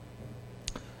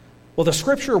Well, the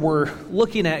scripture we're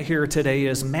looking at here today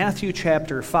is Matthew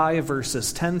chapter 5,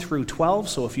 verses 10 through 12.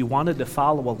 So if you wanted to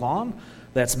follow along,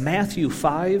 that's Matthew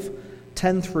 5,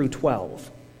 10 through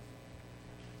 12.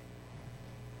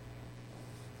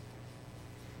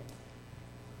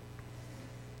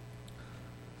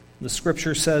 The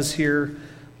scripture says here,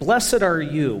 blessed are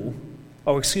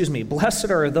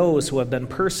those who have been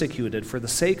persecuted for the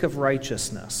sake of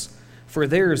righteousness, for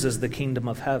theirs is the kingdom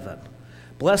of heaven.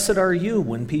 Blessed are you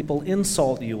when people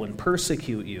insult you and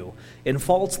persecute you, and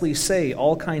falsely say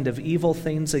all kind of evil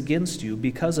things against you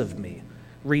because of me.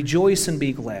 Rejoice and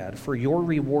be glad, for your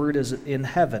reward in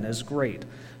heaven is great.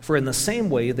 For in the same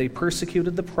way they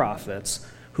persecuted the prophets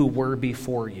who were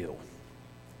before you.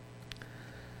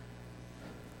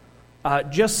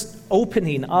 Just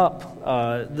opening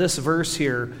up this verse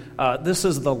here, this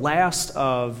is the last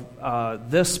of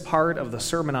this part of the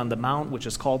Sermon on the Mount, which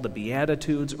is called the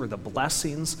Beatitudes, or the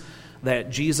blessings that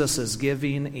Jesus is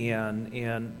giving.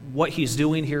 And what he's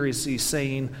doing here is he's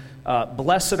saying,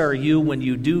 blessed are you when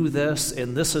you do this,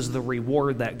 and this is the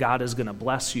reward that God is going to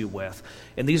bless you with.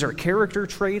 And these are character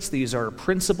traits, these are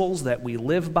principles that we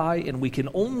live by, and we can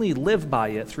only live by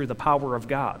it through the power of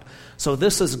God. So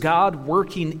this is God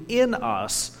working in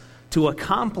us to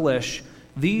accomplish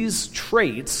these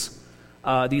traits,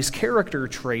 these character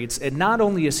traits, and not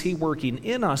only is he working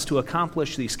in us to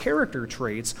accomplish these character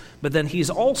traits, but then he's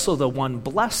also the one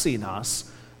blessing us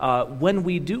when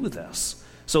we do this.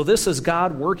 So this is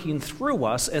God working through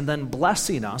us and then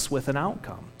blessing us with an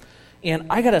outcome. And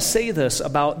I got to say this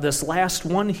about this last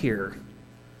one here.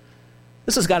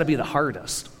 This has got to be the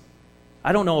hardest.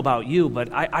 I don't know about you,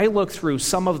 but I look through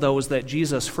some of those that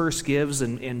Jesus first gives,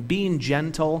 and being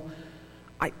gentle.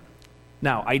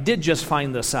 Now, I did just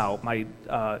find this out. My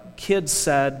kids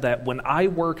said that when I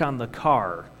work on the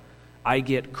car, I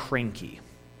get cranky.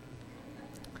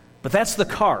 But that's the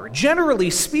car.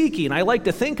 Generally speaking, I like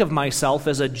to think of myself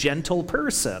as a gentle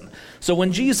person. So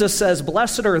when Jesus says,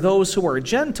 blessed are those who are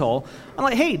gentle, I'm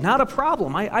like, hey, not a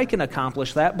problem. I can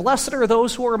accomplish that. Blessed are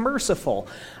those who are merciful.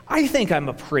 I think I'm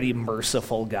a pretty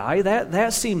merciful guy.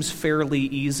 That seems fairly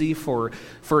easy for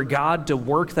God to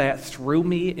work that through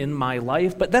me in my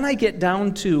life. But then I get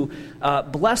down to,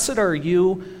 blessed are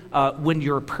you when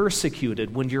you're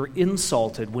persecuted, when you're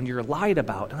insulted, when you're lied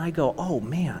about. And I go, oh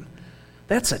man,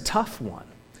 that's a tough one.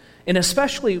 And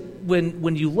especially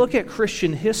when you look at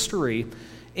Christian history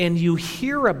and you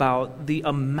hear about the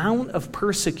amount of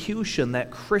persecution that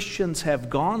Christians have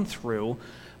gone through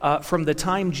from the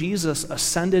time Jesus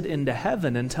ascended into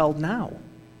heaven until now.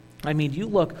 I mean, you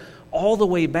look all the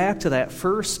way back to that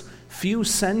first few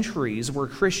centuries where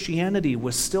Christianity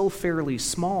was still fairly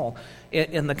small,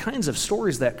 and the kinds of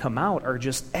stories that come out are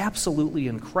just absolutely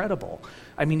incredible.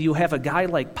 I mean, you have a guy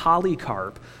like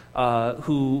Polycarp,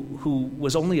 who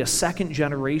was only a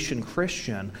second-generation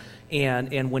Christian,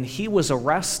 and when he was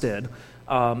arrested,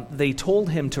 they told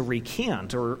him to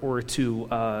recant or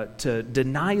to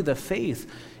deny the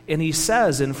faith. And he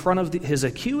says in front of his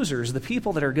accusers, the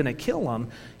people that are going to kill him,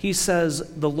 he says,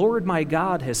 the Lord my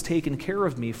God has taken care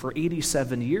of me for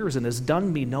 87 years and has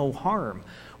done me no harm.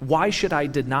 Why should I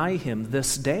deny him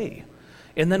this day?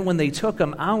 And then when they took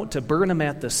him out to burn him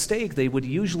at the stake, they would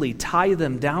usually tie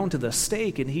them down to the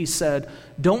stake. And he said,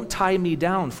 don't tie me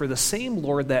down, for the same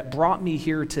Lord that brought me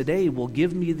here today will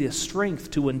give me the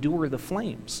strength to endure the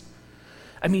flames.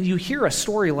 I mean, you hear a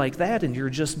story like that and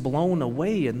you're just blown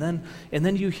away. And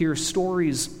then you hear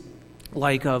stories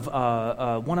like of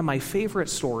one of my favorite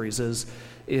stories is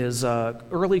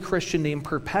early Christian named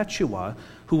Perpetua,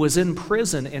 who was in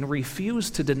prison and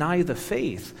refused to deny the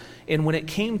faith. And when it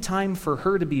came time for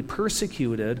her to be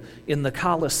persecuted in the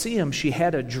Colosseum, she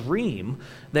had a dream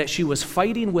that she was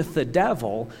fighting with the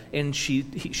devil, and she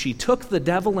took the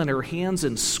devil in her hands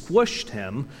and squished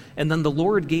him, and then the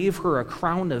Lord gave her a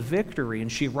crown of victory. And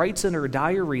she writes in her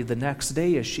diary the next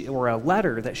day, or a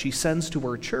letter that she sends to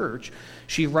her church,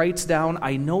 she writes down,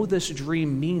 I know this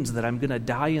dream means that I'm going to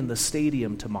die in the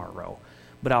stadium tomorrow,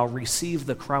 but I'll receive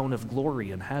the crown of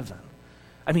glory in heaven.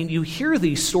 I mean, you hear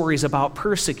these stories about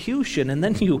persecution, and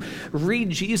then you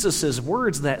read Jesus'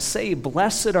 words that say,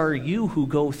 blessed are you who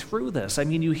go through this. I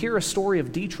mean, you hear a story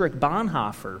of Dietrich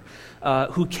Bonhoeffer,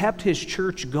 who kept his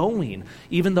church going.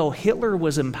 Even though Hitler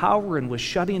was in power and was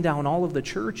shutting down all of the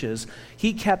churches,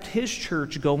 he kept his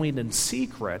church going in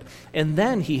secret. And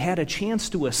then he had a chance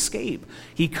to escape.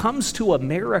 He comes to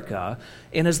America,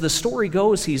 and as the story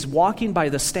goes, he's walking by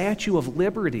the Statue of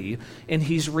Liberty, and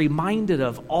he's reminded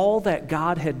of all that God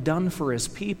God had done for his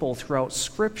people throughout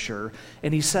Scripture,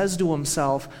 and he says to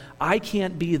himself, I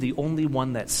can't be the only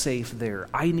one that's safe there.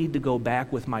 I need to go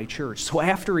back with my church. So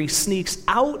after he sneaks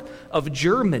out of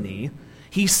Germany,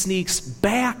 he sneaks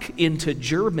back into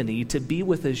Germany to be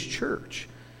with his church.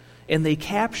 And they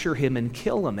capture him and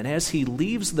kill him. And as he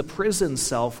leaves the prison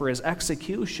cell for his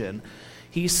execution,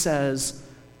 he says,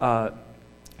 I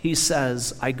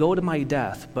go to my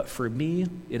death, but for me,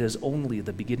 it is only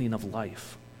the beginning of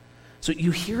life. So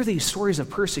you hear these stories of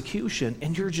persecution,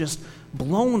 and you're just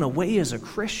blown away as a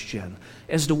Christian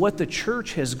as to what the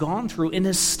church has gone through and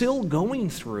is still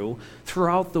going through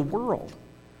throughout the world.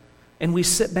 And we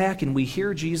sit back and we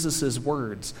hear Jesus'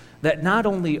 words that not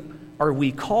only are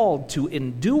we called to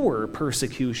endure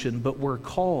persecution, but we're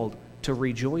called to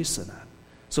rejoice in it.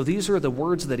 So these are the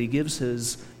words that he gives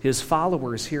his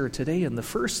followers here today. And the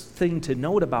first thing to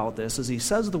note about this is he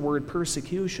says the word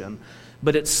persecution,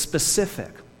 but it's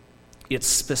specific. It's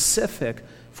specific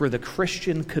for the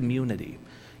Christian community.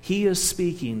 He is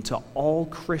speaking to all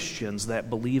Christians that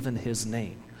believe in his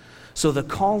name. So the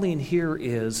calling here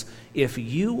is, if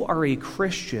you are a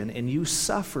Christian and you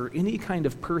suffer any kind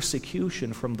of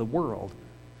persecution from the world,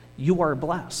 you are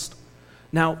blessed.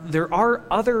 Now, there are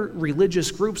other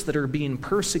religious groups that are being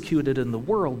persecuted in the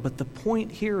world, but the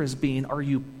point here is are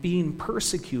you being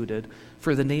persecuted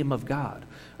for the name of God?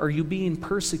 Are you being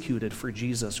persecuted for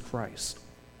Jesus Christ?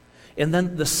 And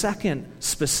then the second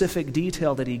specific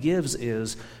detail that he gives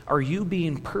is, are you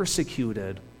being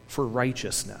persecuted for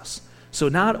righteousness? So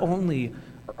not only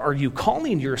are you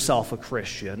calling yourself a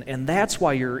Christian, and that's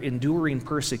why you're enduring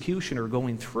persecution or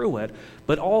going through it,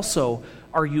 but also,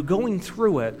 are you going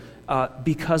through it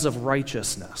because of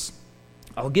righteousness?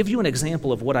 I'll give you an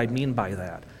example of what I mean by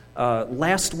that.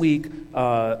 Last week,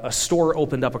 a store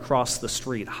opened up across the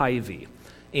street, Hy-Vee,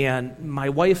 and my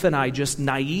wife and I just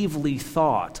naively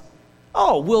thought,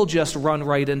 we'll just run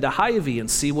right into Hy-Vee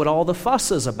and see what all the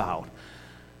fuss is about.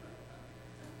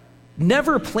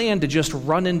 Never plan to just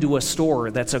run into a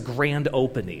store that's a grand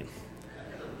opening.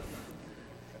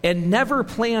 And never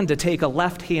plan to take a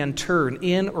left-hand turn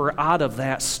in or out of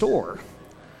that store.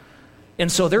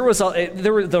 And so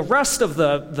the rest of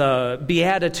the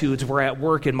Beatitudes were at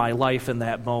work in my life in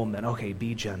that moment. Okay,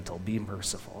 be gentle, be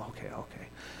merciful. Okay.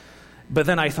 But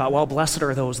then I thought, well, blessed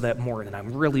are those that mourn, and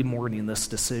I'm really mourning this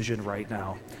decision right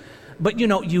now. But,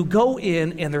 you go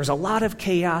in, and there's a lot of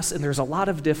chaos, and there's a lot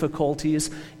of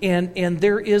difficulties, and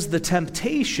there is the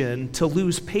temptation to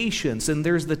lose patience, and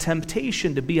there's the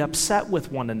temptation to be upset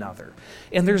with one another,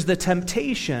 and there's the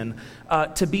temptation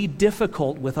to be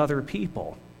difficult with other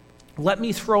people. Let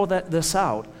me throw this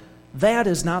out. That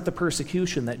is not the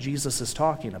persecution that Jesus is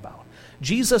talking about.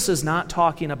 Jesus is not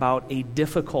talking about a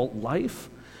difficult life.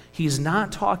 He's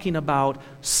not talking about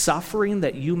suffering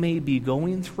that you may be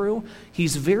going through.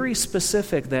 He's very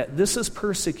specific that this is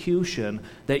persecution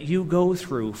that you go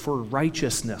through for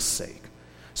righteousness' sake.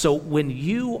 So when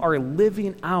you are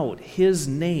living out his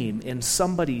name and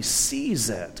somebody sees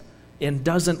it and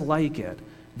doesn't like it,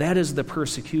 that is the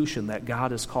persecution that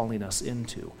God is calling us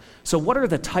into. So what are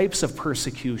the types of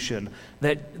persecution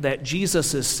that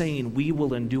Jesus is saying we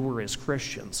will endure as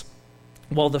Christians?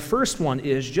 Well, the first one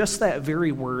is just that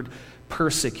very word,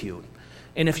 persecute.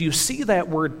 And if you see that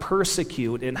word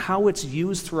persecute and how it's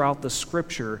used throughout the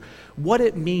Scripture, what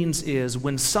it means is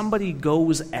when somebody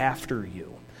goes after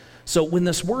you. So when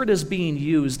this word is being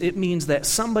used, it means that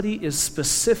somebody is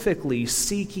specifically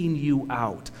seeking you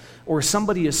out, or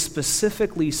somebody is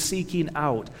specifically seeking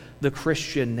out the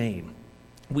Christian name.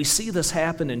 We see this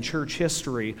happen in church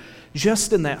history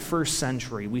just in that first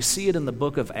century. We see it in the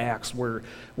book of Acts where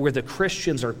the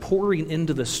Christians are pouring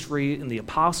into the street and the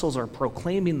apostles are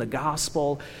proclaiming the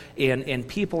gospel and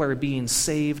people are being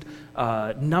saved.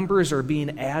 Numbers are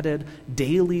being added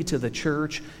daily to the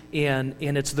church, and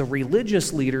it's the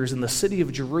religious leaders in the city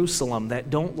of Jerusalem that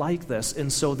don't like this, and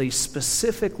so they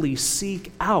specifically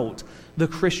seek out the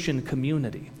Christian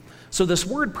community. So this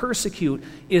word persecute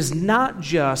is not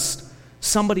just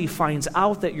somebody finds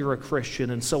out that you're a Christian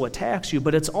and so attacks you,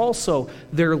 but it's also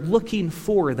they're looking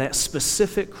for that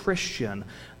specific Christian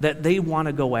that they want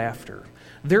to go after.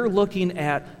 They're looking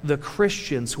at the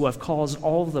Christians who have caused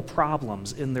all the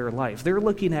problems in their life. They're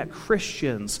looking at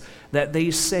Christians that they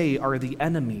say are the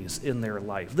enemies in their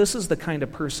life. This is the kind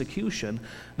of persecution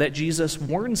that Jesus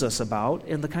warns us about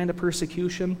and the kind of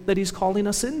persecution that he's calling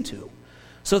us into.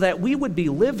 So that we would be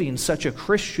living such a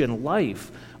Christian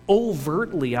life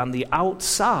overtly on the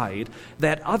outside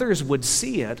that others would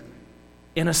see it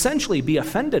and essentially be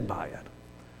offended by it.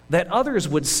 That others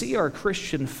would see our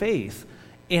Christian faith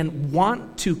and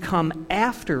want to come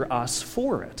after us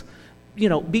for it.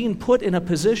 being put in a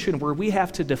position where we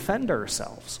have to defend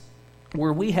ourselves,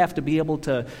 where we have to be able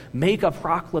to make a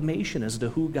proclamation as to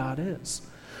who God is.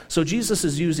 So Jesus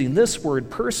is using this word,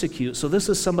 persecute. So this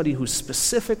is somebody who's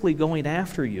specifically going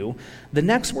after you. The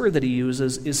next word that he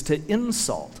uses is to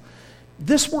insult.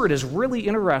 This word is really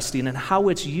interesting in how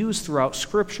it's used throughout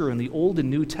Scripture in the Old and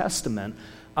New Testament.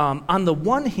 On the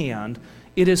one hand,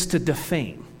 it is to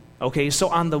defame. Okay, so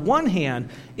on the one hand,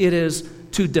 it is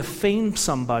to defame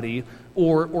somebody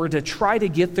or to try to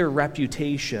get their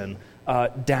reputation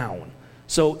down.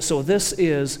 So this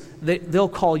is, they'll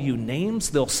call you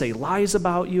names, they'll say lies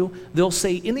about you, they'll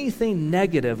say anything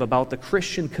negative about the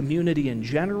Christian community in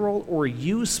general or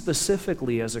you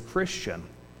specifically as a Christian.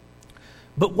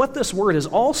 But what this word is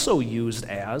also used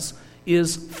as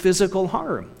is physical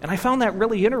harm. And I found that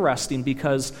really interesting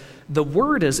because the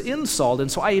word is insult,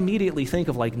 and so I immediately think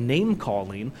of like name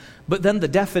calling, but then the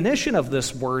definition of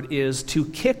this word is to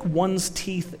kick one's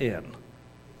teeth in.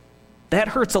 That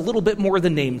hurts a little bit more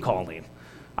than name calling.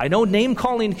 I know name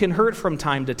calling can hurt from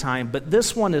time to time, but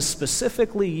this one is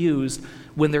specifically used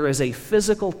when there is a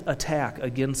physical attack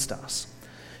against us.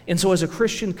 And so as a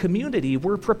Christian community,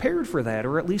 we're prepared for that,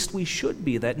 or at least we should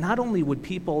be, that not only would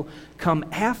people come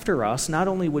after us, not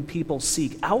only would people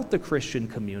seek out the Christian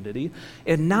community,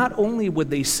 and not only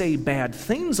would they say bad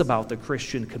things about the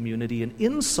Christian community and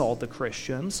insult the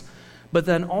Christians, but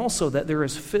then also that there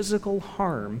is physical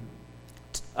harm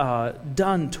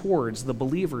done towards the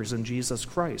believers in Jesus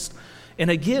Christ. And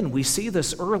again, we see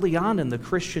this early on in the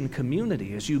Christian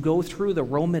community. As you go through the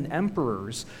Roman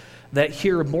emperors that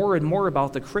hear more and more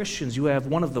about the Christians, you have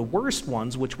one of the worst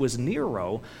ones, which was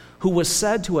Nero, who was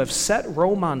said to have set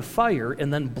Rome on fire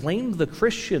and then blamed the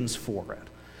Christians for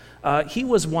it. He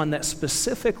was one that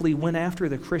specifically went after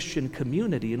the Christian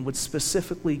community and would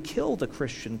specifically kill the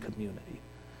Christian community.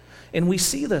 And we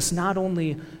see this not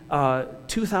only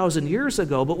 2,000 years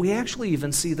ago, but we actually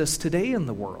even see this today in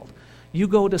the world. You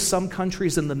go to some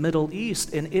countries in the Middle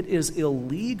East, and it is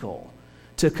illegal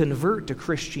to convert to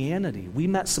Christianity. We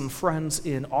met some friends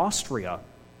in Austria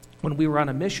when we were on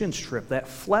a missions trip that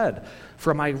fled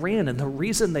from Iran, and the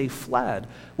reason they fled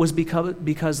was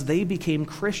because they became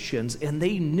Christians, and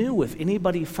they knew if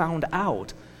anybody found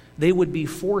out, they would be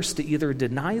forced to either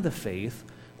deny the faith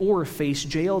or face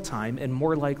jail time, and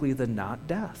more likely than not,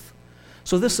 death.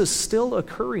 So this is still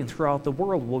occurring throughout the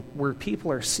world where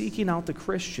people are seeking out the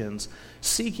Christians,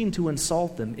 seeking to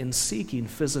insult them, and seeking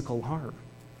physical harm.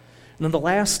 And then the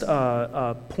last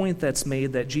point that's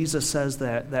made that Jesus says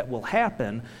that will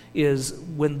happen is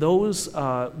when those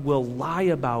will lie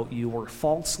about you or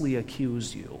falsely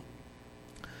accuse you.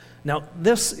 Now,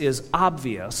 this is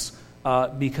obvious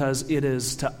because it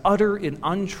is to utter an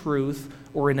untruth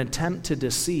or an attempt to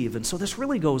deceive. And so this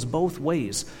really goes both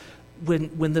ways.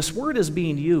 When this word is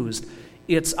being used,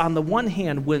 it's on the one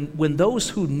hand when those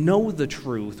who know the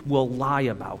truth will lie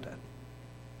about it.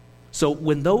 So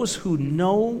when those who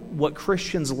know what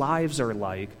Christians' lives are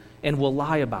like and will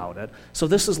lie about it, so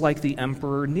this is like the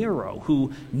Emperor Nero,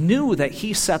 who knew that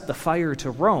he set the fire to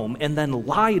Rome and then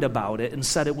lied about it and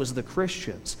said it was the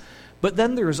Christians. But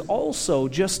then there's also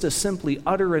just to simply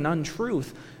utter an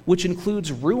untruth, which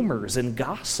includes rumors and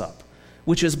gossip,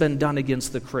 which has been done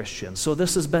against the Christians. So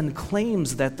this has been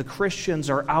claims that the Christians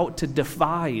are out to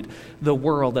divide the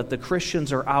world, that the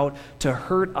Christians are out to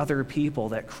hurt other people,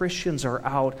 that Christians are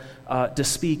out to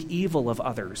speak evil of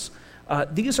others.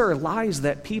 These are lies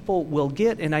that people will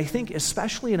get, and I think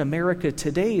especially in America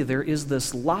today, there is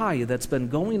this lie that's been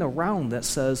going around that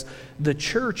says the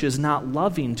church is not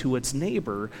loving to its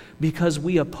neighbor because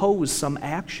we oppose some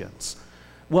actions.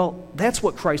 Well, that's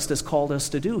what Christ has called us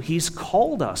to do. He's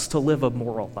called us to live a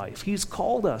moral life. He's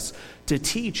called us to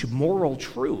teach moral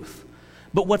truth.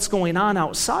 But what's going on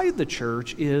outside the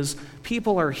church is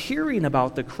people are hearing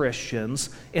about the Christians,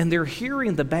 and they're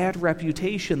hearing the bad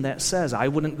reputation that says, I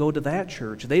wouldn't go to that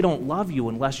church. They don't love you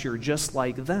unless you're just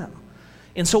like them.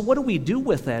 And so what do we do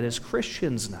with that as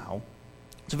Christians now?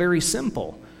 It's very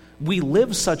simple. We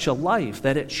live such a life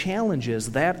that it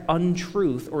challenges that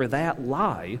untruth or that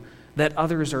lie that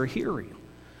others are hearing.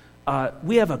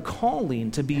 We have a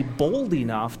calling to be bold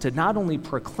enough to not only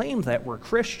proclaim that we're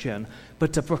Christian,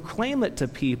 but to proclaim it to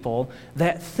people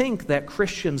that think that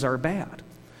Christians are bad.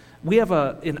 We have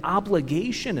an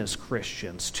obligation as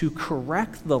Christians to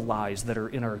correct the lies that are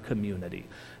in our community.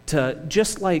 To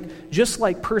just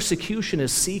like persecution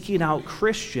is seeking out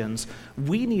Christians,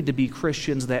 we need to be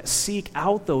Christians that seek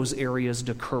out those areas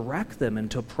to correct them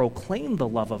and to proclaim the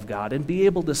love of God and be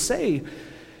able to say,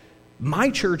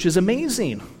 my church is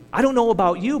amazing. I don't know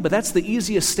about you, but that's the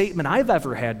easiest statement I've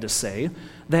ever had to say,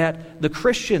 that the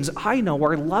Christians I know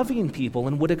are loving people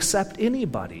and would accept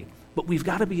anybody. But we've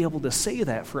got to be able to say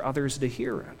that for others to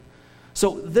hear it.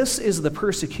 So this is the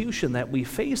persecution that we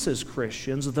face as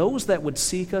Christians, those that would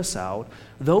seek us out,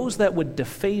 those that would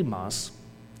defame us,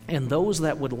 and those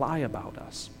that would lie about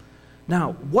us.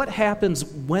 Now, what happens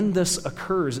when this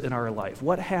occurs in our life?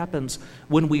 What happens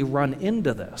when we run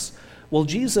into this? Well,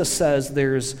 Jesus says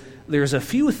there's a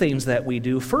few things that we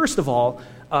do. First of all,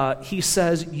 he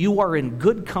says you are in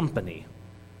good company,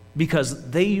 because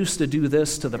they used to do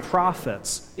this to the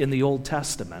prophets in the Old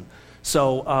Testament.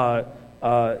 So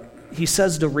he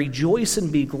says to rejoice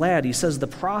and be glad. He says the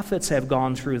prophets have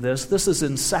gone through this. This is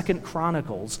in 2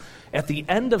 Chronicles. At the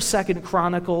end of 2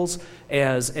 Chronicles,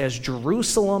 as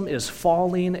Jerusalem is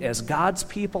falling, as God's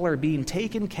people are being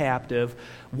taken captive,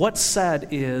 what's said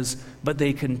is, but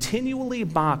they continually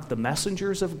mock the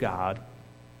messengers of God.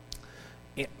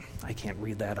 I can't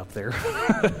read that up there.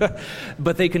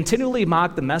 But they continually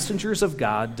mocked the messengers of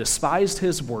God, despised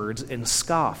his words, and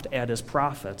scoffed at his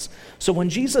prophets. So when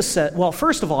Jesus said, well,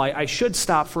 first of all, I should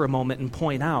stop for a moment and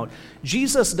point out,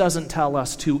 Jesus doesn't tell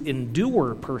us to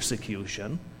endure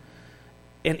persecution.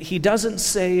 And he doesn't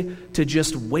say to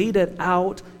just wait it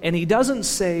out. And he doesn't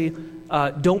say,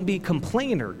 don't be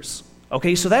complainers.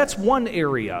 Okay, so that's one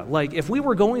area. Like if we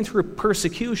were going through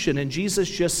persecution and Jesus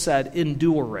just said,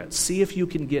 endure it, see if you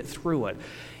can get through it.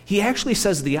 He actually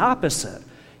says the opposite.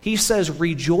 He says,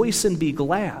 rejoice and be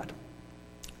glad.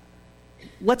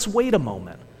 Let's wait a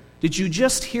moment. Did you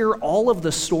just hear all of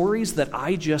the stories that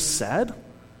I just said?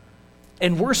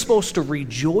 And we're supposed to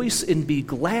rejoice and be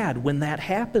glad when that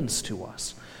happens to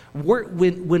us.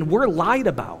 When we're lied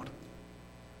about,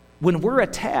 when we're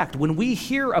attacked, when we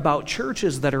hear about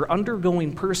churches that are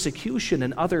undergoing persecution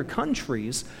in other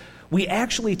countries, we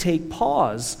actually take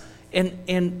pause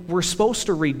and we're supposed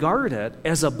to regard it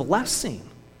as a blessing.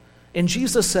 And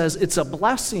Jesus says it's a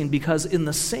blessing because in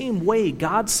the same way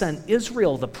God sent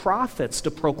Israel, the prophets,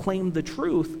 to proclaim the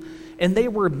truth, and they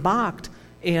were mocked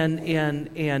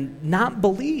and not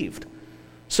believed.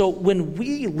 So when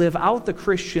we live out the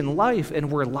Christian life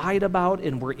and we're lied about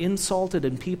and we're insulted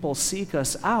and people seek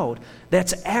us out,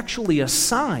 that's actually a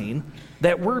sign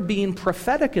that we're being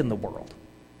prophetic in the world.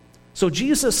 So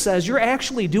Jesus says you're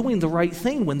actually doing the right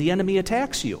thing when the enemy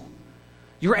attacks you.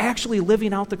 You're actually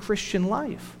living out the Christian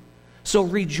life. So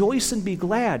rejoice and be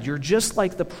glad. You're just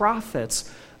like the prophets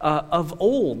of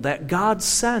old that God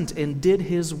sent and did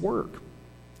his work.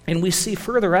 And we see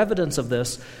further evidence of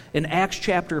this in Acts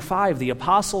chapter 5. The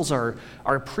apostles are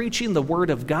preaching the word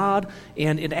of God,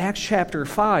 and in Acts chapter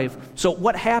 5, so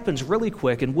what happens really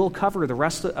quick, and we'll cover the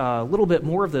rest, a little bit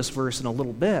more of this verse in a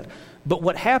little bit, but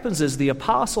what happens is the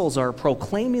apostles are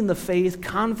proclaiming the faith,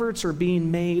 converts are being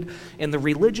made, and the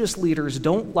religious leaders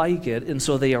don't like it, and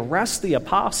so they arrest the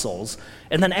apostles,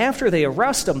 and then after they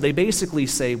arrest them, they basically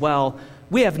say, well,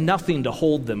 we have nothing to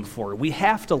hold them for. We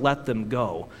have to let them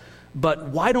go. But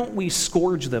why don't we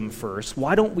scourge them first?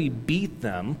 Why don't we beat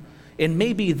them? And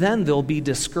maybe then they'll be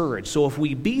discouraged. So if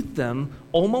we beat them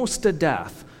almost to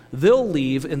death, they'll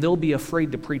leave and they'll be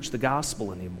afraid to preach the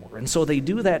gospel anymore. And so they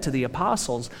do that to the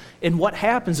apostles. And what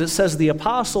happens, it says the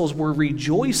apostles were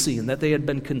rejoicing that they had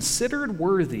been considered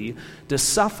worthy to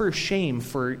suffer shame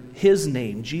for his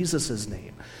name, Jesus'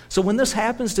 name. So when this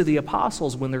happens to the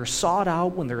apostles, when they're sought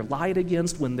out, when they're lied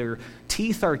against, when their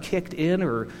teeth are kicked in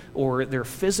or they're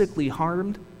physically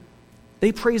harmed,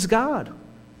 they praise God.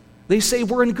 They say,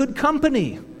 we're in good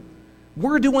company.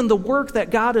 We're doing the work that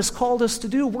God has called us to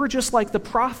do. We're just like the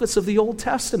prophets of the Old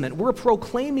Testament. We're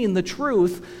proclaiming the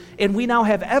truth, and we now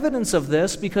have evidence of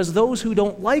this because those who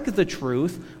don't like the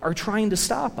truth are trying to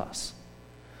stop us.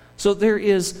 So there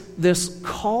is this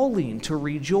calling to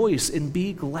rejoice and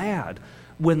be glad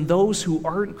when those who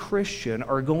aren't Christian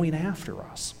are going after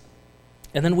us.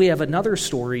 And then we have another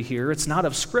story here. It's not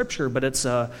of Scripture, but it's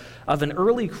of an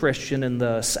early Christian in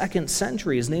the 2nd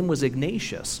century. His name was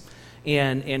Ignatius.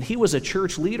 And he was a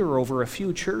church leader over a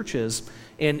few churches,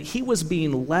 and he was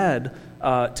being led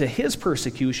to his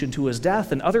persecution, to his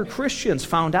death, and other Christians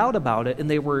found out about it, and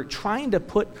they were trying to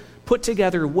put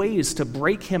together ways to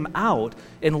break him out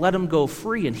and let him go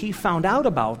free. And he found out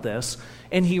about this,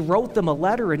 and he wrote them a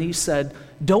letter, and he said,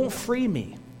 don't free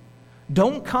me.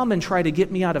 Don't come and try to get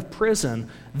me out of prison.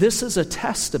 This is a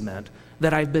testament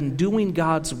that I've been doing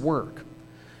God's work.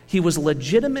 He was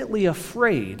legitimately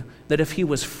afraid that if he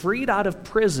was freed out of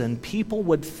prison, people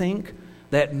would think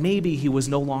that maybe he was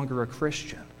no longer a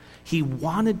Christian. He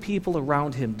wanted people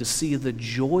around him to see the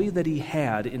joy that he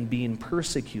had in being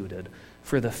persecuted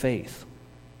for the faith.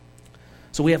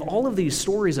 So we have all of these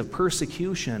stories of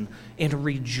persecution and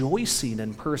rejoicing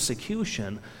in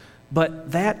persecution,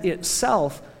 but that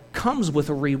itself comes with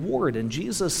a reward. And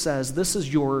Jesus says, this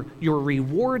is your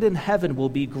reward in heaven will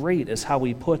be great, is how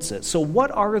he puts it. So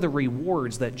what are the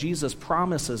rewards that Jesus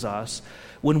promises us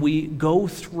when we go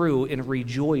through and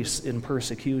rejoice in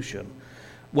persecution?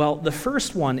 Well, the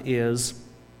first one is,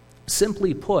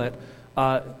 simply put,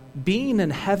 being in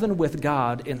heaven with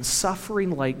God and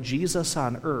suffering like Jesus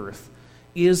on earth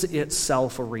is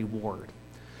itself a reward.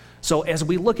 So as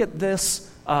we look at this,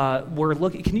 we're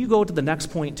looking. Can you go to the next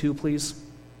point too, please?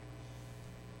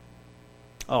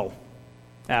 Oh,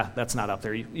 that's not up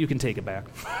there. You can take it back.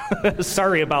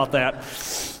 Sorry about that.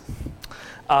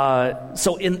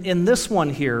 So in this one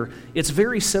here, it's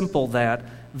very simple that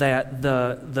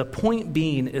the point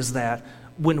being is that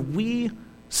when we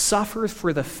suffer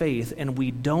for the faith and we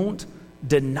don't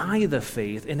deny the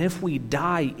faith, and if we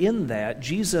die in that,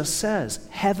 Jesus says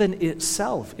heaven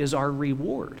itself is our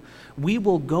reward. We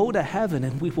will go to heaven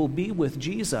and we will be with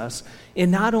Jesus.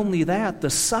 And not only that, the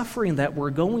suffering that we're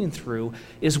going through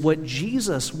is what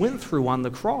Jesus went through on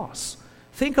the cross.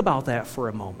 Think about that for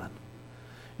a moment.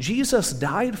 Jesus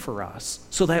died for us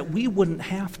so that we wouldn't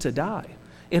have to die.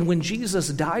 And when Jesus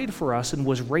died for us and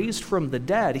was raised from the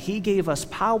dead, he gave us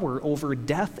power over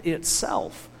death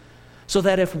itself. So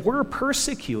that if we're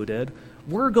persecuted,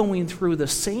 we're going through the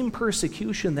same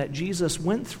persecution that Jesus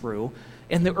went through.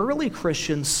 And the early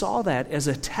Christians saw that as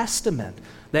a testament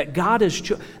that God has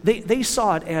they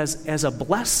saw it as a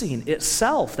blessing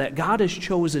itself, that God has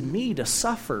chosen me to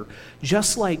suffer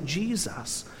just like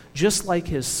Jesus, just like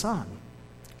his son.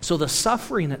 So the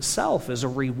suffering itself is a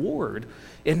reward.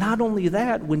 And not only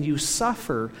that, when you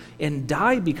suffer and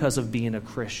die because of being a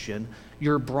Christian,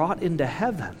 you're brought into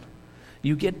heaven.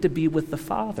 You get to be with the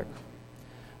Father.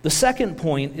 The second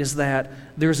point is that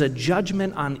there's a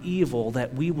judgment on evil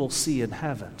that we will see in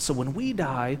heaven. So when we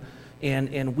die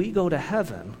and we go to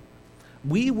heaven,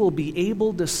 we will be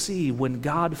able to see when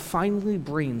God finally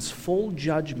brings full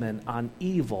judgment on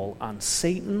evil, on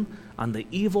Satan, on the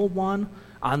evil one,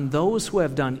 on those who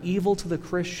have done evil to the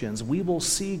Christians. We will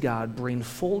see God bring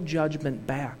full judgment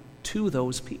back to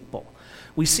those people.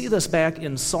 We see this back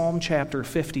in Psalm chapter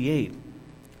 58.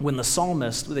 When the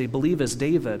psalmist, they believe is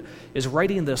David, is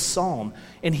writing this psalm,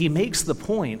 and he makes the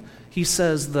point, he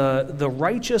says, the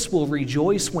righteous will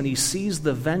rejoice when he sees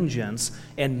the vengeance,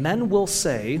 and men will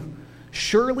say,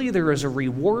 surely there is a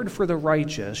reward for the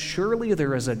righteous, surely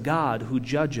there is a God who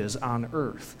judges on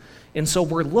earth. And so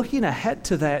we're looking ahead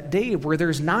to that day where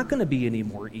there's not going to be any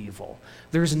more evil.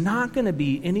 There's not going to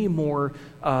be any more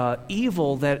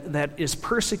evil that is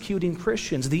persecuting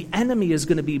Christians. The enemy is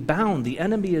going to be bound. The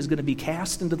enemy is going to be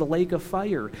cast into the lake of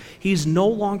fire. He's no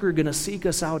longer going to seek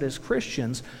us out as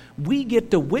Christians. We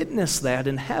get to witness that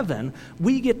in heaven.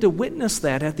 We get to witness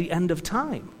that at the end of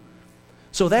time.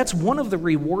 So that's one of the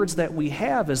rewards that we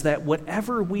have, is that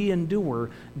whatever we endure,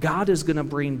 God is going to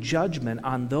bring judgment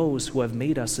on those who have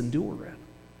made us endure it.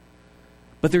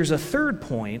 But there's a third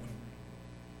point,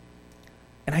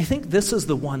 and I think this is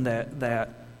the one that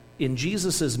in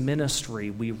Jesus' ministry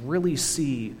we really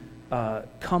see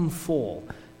come full,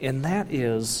 and that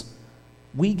is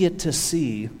we get to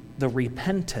see the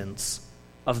repentance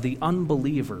of the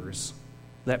unbelievers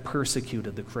that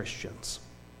persecuted the Christians.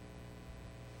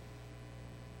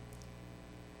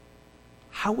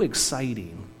 How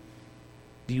exciting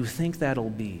do you think that'll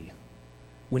be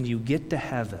when you get to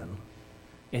heaven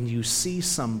and you see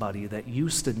somebody that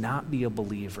used to not be a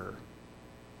believer,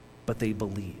 but they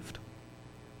believed?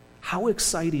 How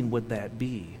exciting would that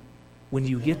be when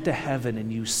you get to heaven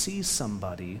and you see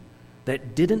somebody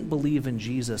that didn't believe in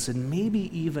Jesus and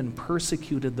maybe even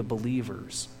persecuted the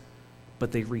believers,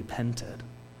 but they repented.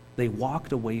 They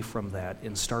walked away from that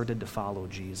and started to follow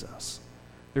Jesus.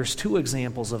 There's two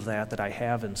examples of that I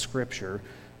have in Scripture.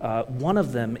 One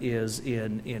of them is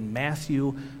in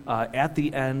Matthew at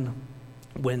the end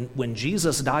when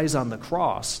Jesus dies on the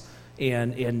cross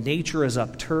and nature is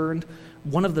upturned.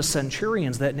 One of the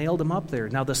centurions that nailed him up there.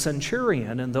 Now the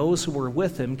centurion and those who were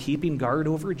with him keeping guard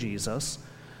over Jesus,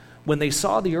 when they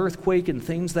saw the earthquake and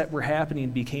things that were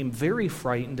happening, became very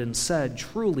frightened and said,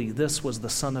 truly this was the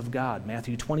Son of God.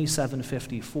 Matthew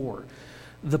 27:54.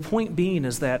 The point being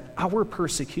is that our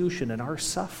persecution and our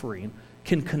suffering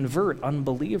can convert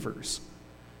unbelievers.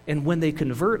 And when they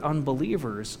convert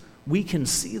unbelievers, we can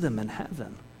see them in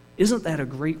heaven. Isn't that a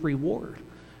great reward?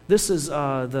 This is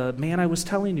the man I was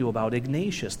telling you about,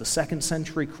 Ignatius, the 2nd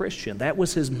century Christian. That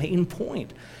was his main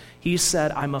point. He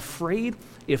said, I'm afraid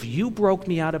if you broke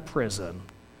me out of prison,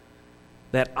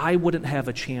 that I wouldn't have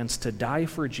a chance to die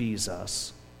for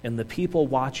Jesus and the people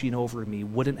watching over me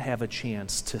wouldn't have a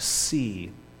chance to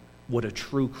see what a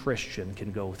true Christian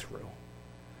can go through.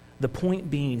 The point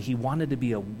being, he wanted to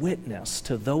be a witness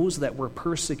to those that were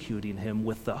persecuting him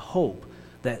with the hope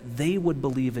that they would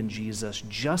believe in Jesus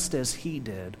just as he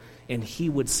did, and he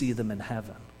would see them in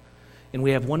heaven. And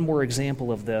we have one more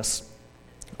example of this,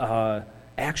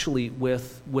 actually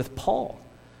with Paul,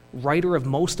 writer of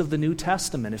most of the New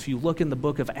Testament. If you look in the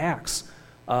book of Acts,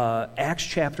 Acts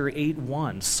chapter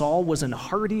 8:1, Saul was in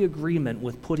hearty agreement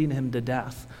with putting him to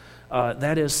death.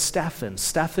 That is Stephen.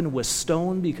 Stephen was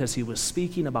stoned because he was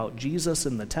speaking about Jesus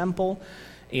in the temple,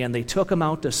 and they took him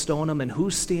out to stone him, and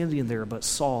who's standing there but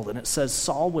Saul? And it says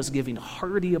Saul was giving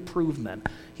hearty approval.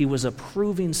 He was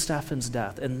approving Stephen's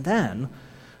death. And then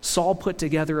Saul put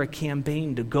together a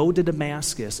campaign to go to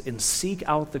Damascus and seek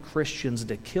out the Christians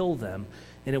to kill them,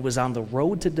 and it was on the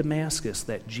road to Damascus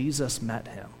that Jesus met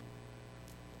him.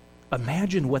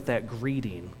 Imagine what that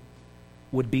greeting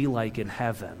would be like in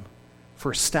heaven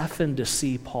for Stephen to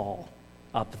see Paul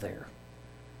up there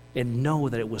and know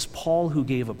that it was Paul who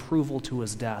gave approval to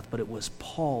his death, but it was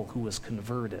Paul who was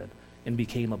converted and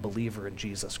became a believer in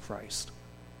Jesus Christ.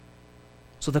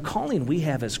 So the calling we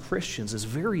have as Christians is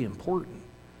very important.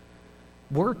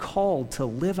 We're called to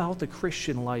live out the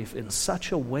Christian life in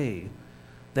such a way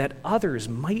that others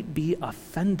might be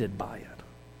offended by it,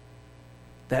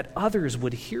 that others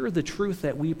would hear the truth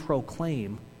that we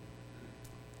proclaim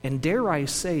and, dare I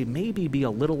say, maybe be a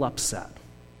little upset,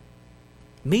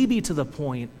 maybe to the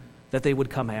point that they would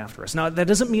come after us. Now, that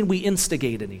doesn't mean we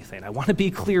instigate anything. I want to be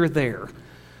clear there.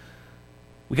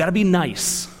 We got to be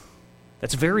nice.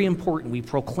 That's very important. We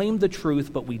proclaim the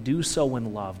truth, but we do so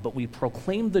in love. But we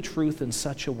proclaim the truth in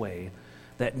such a way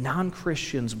that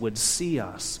non-Christians would see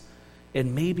us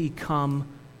and maybe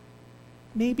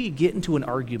get into an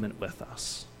argument with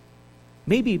us.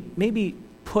 Maybe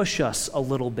push us a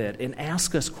little bit and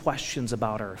ask us questions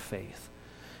about our faith.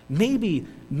 Maybe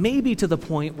to the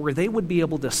point where they would be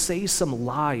able to say some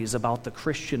lies about the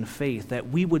Christian faith that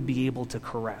we would be able to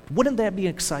correct. Wouldn't that be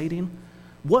exciting?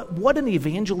 What an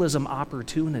evangelism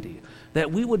opportunity,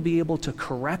 that we would be able to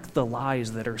correct the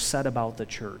lies that are said about the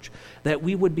church, that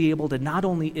we would be able to not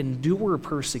only endure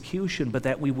persecution, but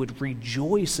that we would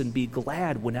rejoice and be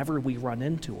glad whenever we run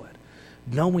into it,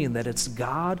 knowing that it's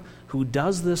God who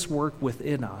does this work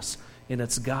within us, and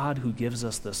it's God who gives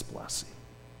us this blessing.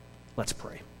 Let's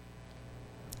pray.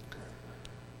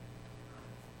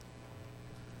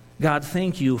 God,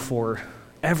 thank you for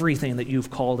everything that you've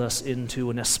called us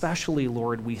into, and especially,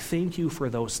 Lord, we thank you for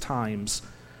those times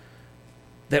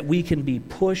that we can be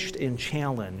pushed and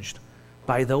challenged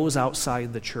by those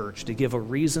outside the church to give a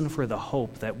reason for the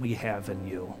hope that we have in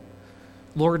you.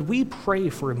 Lord, we pray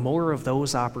for more of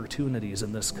those opportunities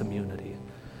in this community.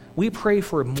 We pray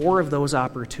for more of those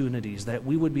opportunities that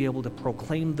we would be able to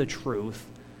proclaim the truth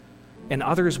and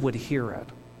others would hear it.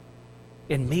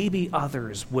 And maybe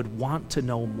others would want to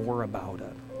know more about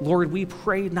it. Lord, we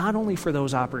pray not only for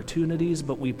those opportunities,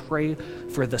 but we pray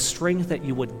for the strength that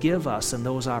you would give us in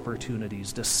those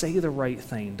opportunities to say the right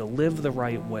thing, to live the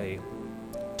right way,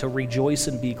 to rejoice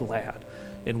and be glad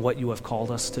in what you have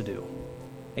called us to do.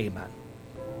 Amen.